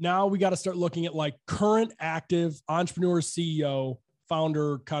 Now we got to start looking at like current active entrepreneur, CEO,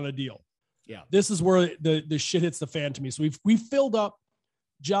 founder kind of deal. Yeah. This is where the shit hits the fan to me. So we've filled up.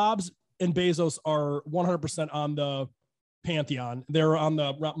 Jobs and Bezos are 100% on the pantheon. They're on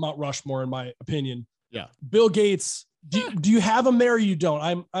the Mount Rushmore, in my opinion. Yeah. Bill Gates, do you have him there or you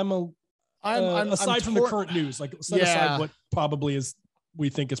don't? I'm aside from the current news, like set aside what probably is, we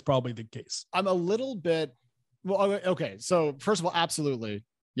think is probably the case. I'm a little bit, well, okay. So first of all, absolutely.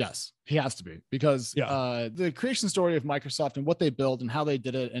 Yes, he has to be, because the creation story of Microsoft and what they built and how they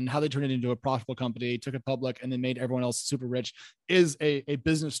did it and how they turned it into a profitable company, took it public, and then made everyone else super rich is a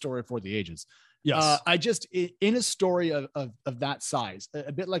business story for the ages. Yes. I just, in a story of that size,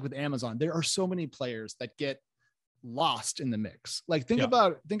 a bit like with Amazon, there are so many players that get lost in the mix. Like think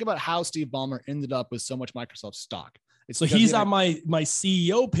about how Steve Ballmer ended up with so much Microsoft stock. So he's on my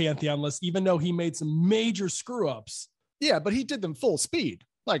CEO pantheon list, even though he made some major screw ups. Yeah, but he did them full speed.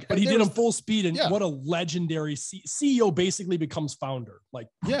 But he did them full speed, and what a legendary CEO basically becomes founder. Like,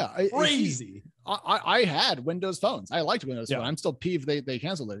 crazy. I had Windows phones. I liked Windows Phone. I'm still peeved they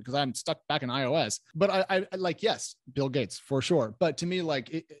canceled it because I'm stuck back in iOS. But I like, yes, Bill Gates for sure. But to me,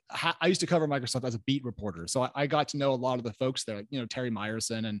 like I used to cover Microsoft as a beat reporter, so I got to know a lot of the folks there, you know, Terry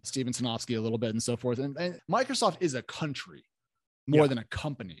Myerson and Steven Sinofsky a little bit and so forth. And Microsoft is a country more than a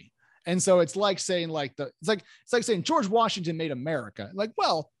company. And so it's like saying it's like saying George Washington made America. Like,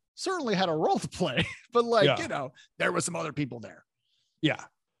 well, certainly had a role to play, but you know, there was some other people there. Yeah.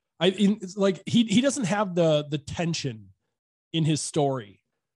 It's like he doesn't have the tension in his story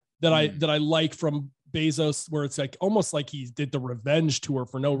that I like from Bezos, where it's like almost like he did the revenge tour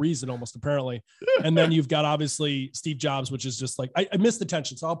for no reason, almost apparently. And then you've got obviously Steve Jobs, which is just like I miss the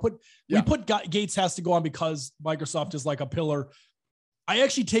tension. So we put Gates has to go on because Microsoft is like a pillar. I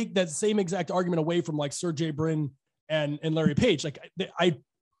actually take that same exact argument away from like Sergey Brin and Larry Page. Like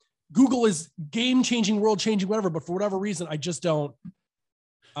Google is game changing, world changing, whatever. But for whatever reason, I just don't.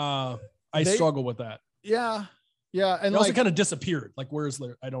 I struggle with that. Yeah. And it also kind of disappeared. Like, where's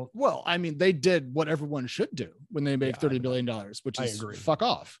Larry? I don't. Well, I mean, they did what everyone should do when they make $30 billion, which is fuck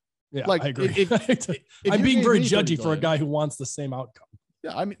off. Yeah, like, I agree. If I'm being very judgy for a guy who wants the same outcome.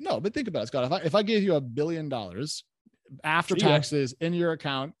 Yeah, I mean, no, but think about it, Scott. If I gave you $1 billion after taxes in your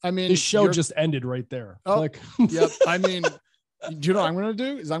account, I mean, this show just ended right there. Oh, like, yep. I mean, do you know what I'm going to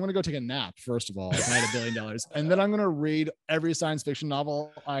do? Is I'm going to go take a nap, first of all, if I had $1 billion. And then I'm going to read every science fiction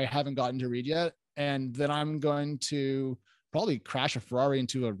novel I haven't gotten to read yet. And then I'm going to probably crash a Ferrari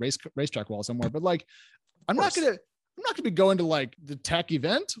into a racetrack wall somewhere. But like, I'm not going to be going to like the tech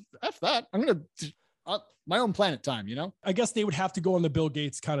event. F that. I'm going to my own planet time, you know? I guess they would have to go in the Bill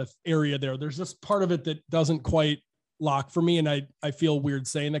Gates kind of area there. There's just part of it that doesn't quite lock for me. And I feel weird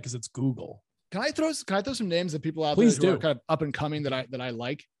saying that because it's Google. Can I throw some names of people out Please there who do. are kind of up and coming that I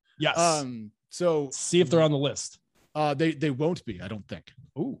like? Yes. So see if they're on the list. They won't be, I don't think.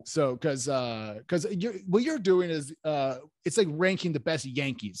 Ooh. So because what you're doing is it's like ranking the best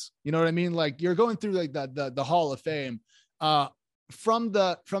Yankees. You know what I mean? Like you're going through like the Hall of Fame from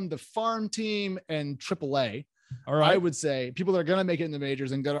the farm team and AAA. All right. I would say people that are going to make it in the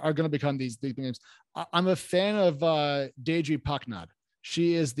majors and are going to become these big names. I'm a fan of Deirdre Paknad.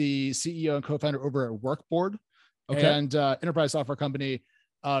 She is the CEO and co-founder over at Workboard, and enterprise software company,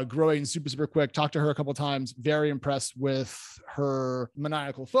 growing super quick. Talked to her a couple of times. Very impressed with her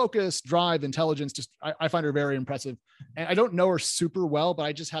maniacal focus, drive, intelligence. Just I find her very impressive. And I don't know her super well, but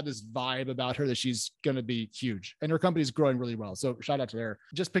I just had this vibe about her that she's going to be huge. And her company's growing really well. So shout out to her.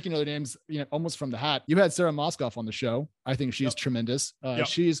 Just picking other names, you know, almost from the hat. You had Sarah Moskoff on the show. I think she's tremendous.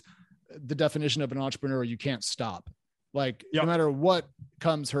 She's the definition of an entrepreneur you can't stop. Like no matter what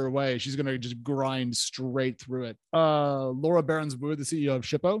comes her way, she's going to just grind straight through it. Laura Behrens-Wood, the CEO of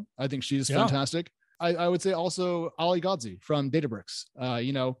Shippo. I think she's fantastic. I would say also Ali Ghodsi from Databricks.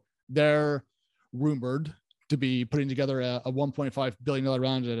 You know, they're rumored to be putting together a $1.5 billion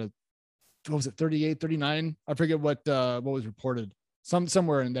round at what was it, 38, 39? I forget what was reported.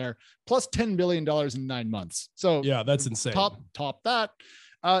 Somewhere in there, plus $10 billion in 9 months. So yeah, that's insane. Top that.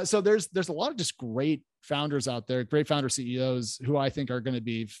 So there's a lot of just great founders out there, great founder CEOs who I think are going to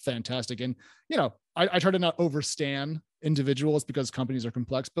be fantastic. And, you know, I try to not overstand individuals because companies are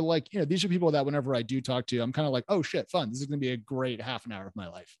complex, but like, you know, these are people that whenever I do talk to, I'm kind of like, oh shit, fun. This is going to be a great half an hour of my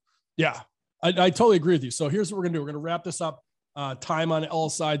life. Yeah, I totally agree with you. So here's what we're going to do. We're going to wrap this up. Time on all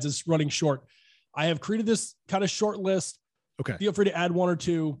sides is running short. I have created this kind of short list. Okay. Feel free to add one or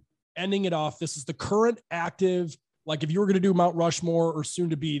two, ending it off. This is the current active, like if you were going to do Mount Rushmore or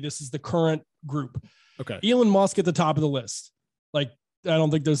soon to be, this is the current group. Okay. Elon Musk at the top of the list. Like, I don't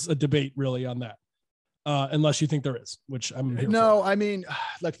think there's a debate really on that. Unless you think there is, which I'm here for. I mean,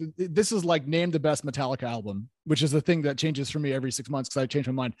 like this is like name the best Metallica album, which is the thing that changes for me every 6 months because I change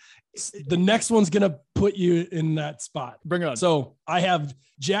my mind. The next one's going to put you in that spot. Bring it on. So I have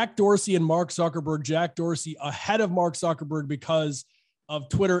Jack Dorsey and Mark Zuckerberg. Jack Dorsey ahead of Mark Zuckerberg because of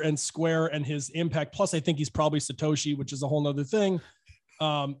Twitter and Square and his impact. Plus, I think he's probably Satoshi, which is a whole nother thing.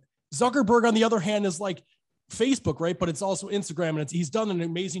 Zuckerberg, on the other hand, is like Facebook, right? But it's also Instagram, and he's done an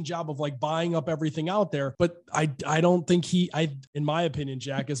amazing job of like buying up everything out there. But I don't think in my opinion,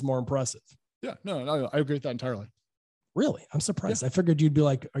 Jack is more impressive. Yeah, no, I agree with that entirely. Really? I'm surprised. Yeah. I figured you'd be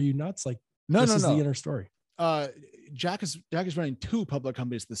like, are you nuts? Like, no, this is the inner story. Jack is running 2 public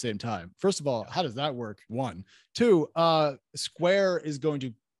companies at the same time. First of all, how does that work? 1, 2, Square is going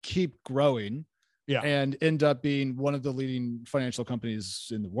to keep growing. Yeah. And end up being one of the leading financial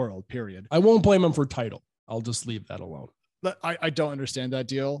companies in the world, period. I won't blame him for title. I'll just leave that alone. But I don't understand that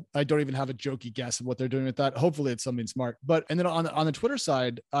deal. I don't even have a jokey guess of what they're doing with that. Hopefully it's something smart. But, and then on the Twitter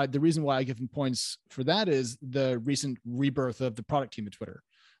side, the reason why I give him points for that is the recent rebirth of the product team at Twitter.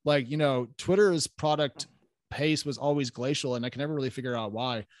 Like, Twitter's product pace was always glacial, and I can never really figure out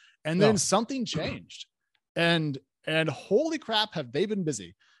why. And then something changed, and holy crap, have they been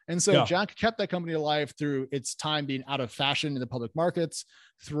busy. And so Jack kept that company alive through its time being out of fashion in the public markets,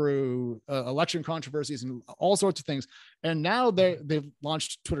 through election controversies and all sorts of things. And now they've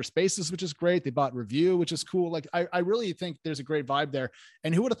launched Twitter Spaces, which is great. They bought Review, which is cool. Like, I really think there's a great vibe there.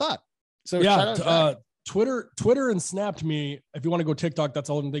 And who would have thought? So Twitter and Snap.me, if you want to go TikTok, that's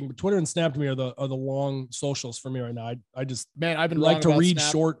the whole thing. But Twitter and Snap.me are the long socials for me right now. I've been like to read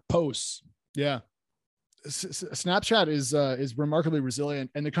short posts. Yeah. Snapchat is remarkably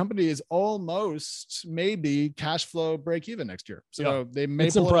resilient, and the company is almost maybe cash flow break even next year. So they may.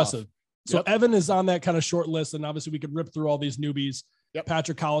 It's impressive. So Evan is on that kind of short list, and obviously we could rip through all these newbies.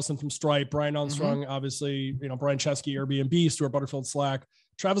 Patrick Collison from Stripe, Brian Armstrong, obviously, Brian Chesky, Airbnb, Stuart Butterfield, Slack.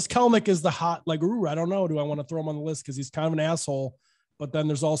 Travis Kalanick is the hot, I don't know. Do I want to throw him on the list because he's kind of an asshole? But then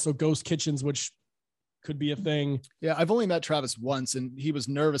there's also Ghost Kitchens, which could be a thing. Yeah, I've only met Travis once, and he was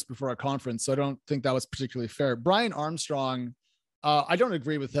nervous before our conference, so I don't think that was particularly fair. Brian Armstrong, I don't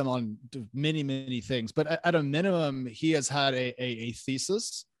agree with him on many, many things, but at a minimum, he has had a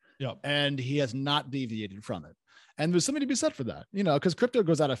thesis, and he has not deviated from it. And there's something to be said for that, because crypto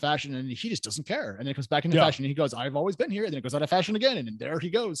goes out of fashion and he just doesn't care. And then it comes back into fashion and he goes, I've always been here. And then it goes out of fashion again. And there he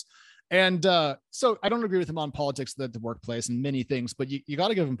goes. And so I don't agree with him on politics, the workplace, and many things, but you got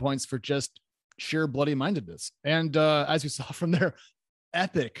to give him points for just sheer bloody mindedness. And as we saw from their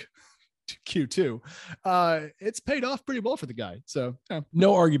epic Q2, it's paid off pretty well for the guy. So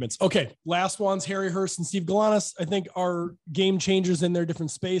no arguments. Okay. Last ones, Harry Hurst and Steve Galanis, I think are game changers in their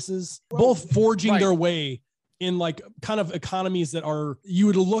different spaces, both forging their way in like kind of economies that are, you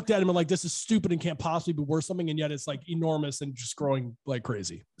would have looked at them and like, this is stupid and can't possibly be worth something. And yet it's like enormous and just growing like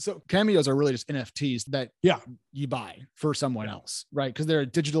crazy. So cameos are really just NFTs that you buy for someone else, right? Because they're a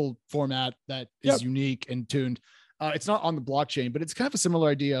digital format that is unique and tuned. It's not on the blockchain, but it's kind of a similar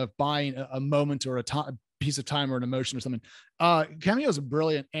idea of buying a moment or a piece of time or an emotion or something. Cameos are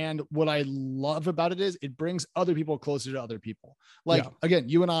brilliant. And what I love about it is it brings other people closer to other people. Like, again,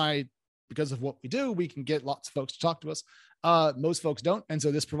 you and I, because of what we do, we can get lots of folks to talk to us. Most folks don't. And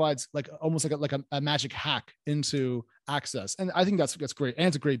so this provides like almost like a magic hack into access. And I think that's great. And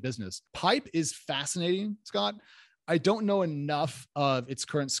it's a great business. Pipe is fascinating, Scott. I don't know enough of its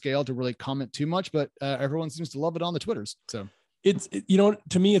current scale to really comment too much, but everyone seems to love it on the Twitters. So it's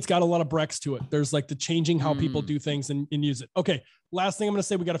to me, it's got a lot of Brex to it. There's like the changing how people do things and use it. Okay. Last thing I'm going to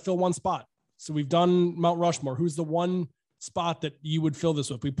say, we got to fill one spot. So we've done Mount Rushmore. Who's the one spot that you would fill this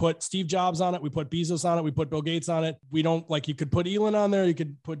with? We put Steve Jobs on it. We put Bezos on it. We put Bill Gates on it. We don't like, you could put Elon on there. You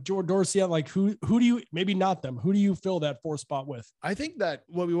could put George Dorsey on. Like who do you, maybe not them, who do you fill that fourth spot with? I think that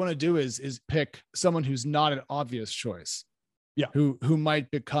what we want to do is pick someone who's not an obvious choice. Yeah. Who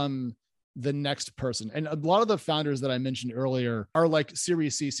might become the next person. And a lot of the founders that I mentioned earlier are like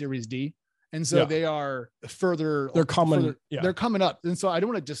Series C, Series D. And so they are further. They're coming. They're coming up. And so I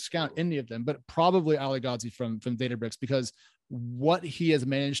don't want to discount any of them, but probably Ali Ghodsi from Databricks, because what he has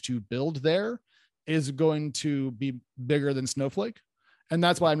managed to build there is going to be bigger than Snowflake. And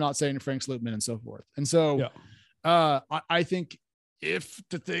that's why I'm not saying Frank Slootman and so forth. And so I think if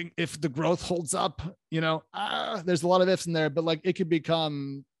the growth holds up, there's a lot of ifs in there, but like it could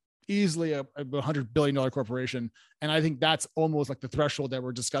become easily a $100 billion corporation. And I think that's almost like the threshold that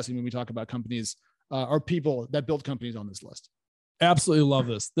we're discussing when we talk about companies or people that build companies on this list. Absolutely love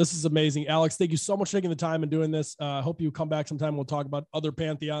this. This is amazing. Alex, thank you so much for taking the time and doing this. Hope you come back sometime. We'll talk about other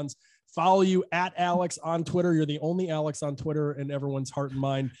pantheons. Follow you at Alex on Twitter. You're the only Alex on Twitter in everyone's heart and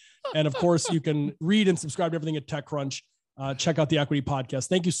mind. And of course, you can read and subscribe to everything at TechCrunch. Check out the Equity Podcast.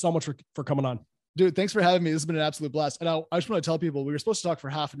 Thank you so much for coming on. Dude, thanks for having me. This has been an absolute blast. And I just want to tell people we were supposed to talk for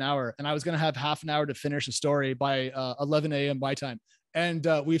half an hour, and I was going to have half an hour to finish a story by 11 a.m. my time. And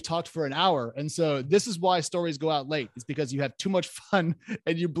we've talked for an hour. And so this is why stories go out late. It's because you have too much fun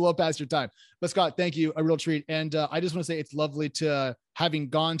and you blow past your time. But Scott, thank you. A real treat. And I just want to say it's lovely to having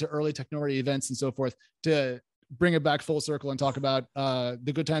gone to early Technori events and so forth to bring it back full circle and talk about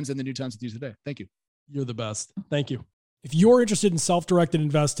the good times and the new times with you today. Thank you. You're the best. Thank you. If you're interested in self-directed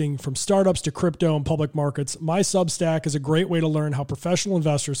investing from startups to crypto and public markets, my Substack is a great way to learn how professional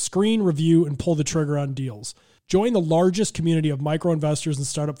investors screen, review, and pull the trigger on deals. Join the largest community of micro investors and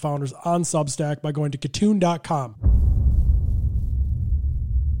startup founders on Substack by going to Katoon.com.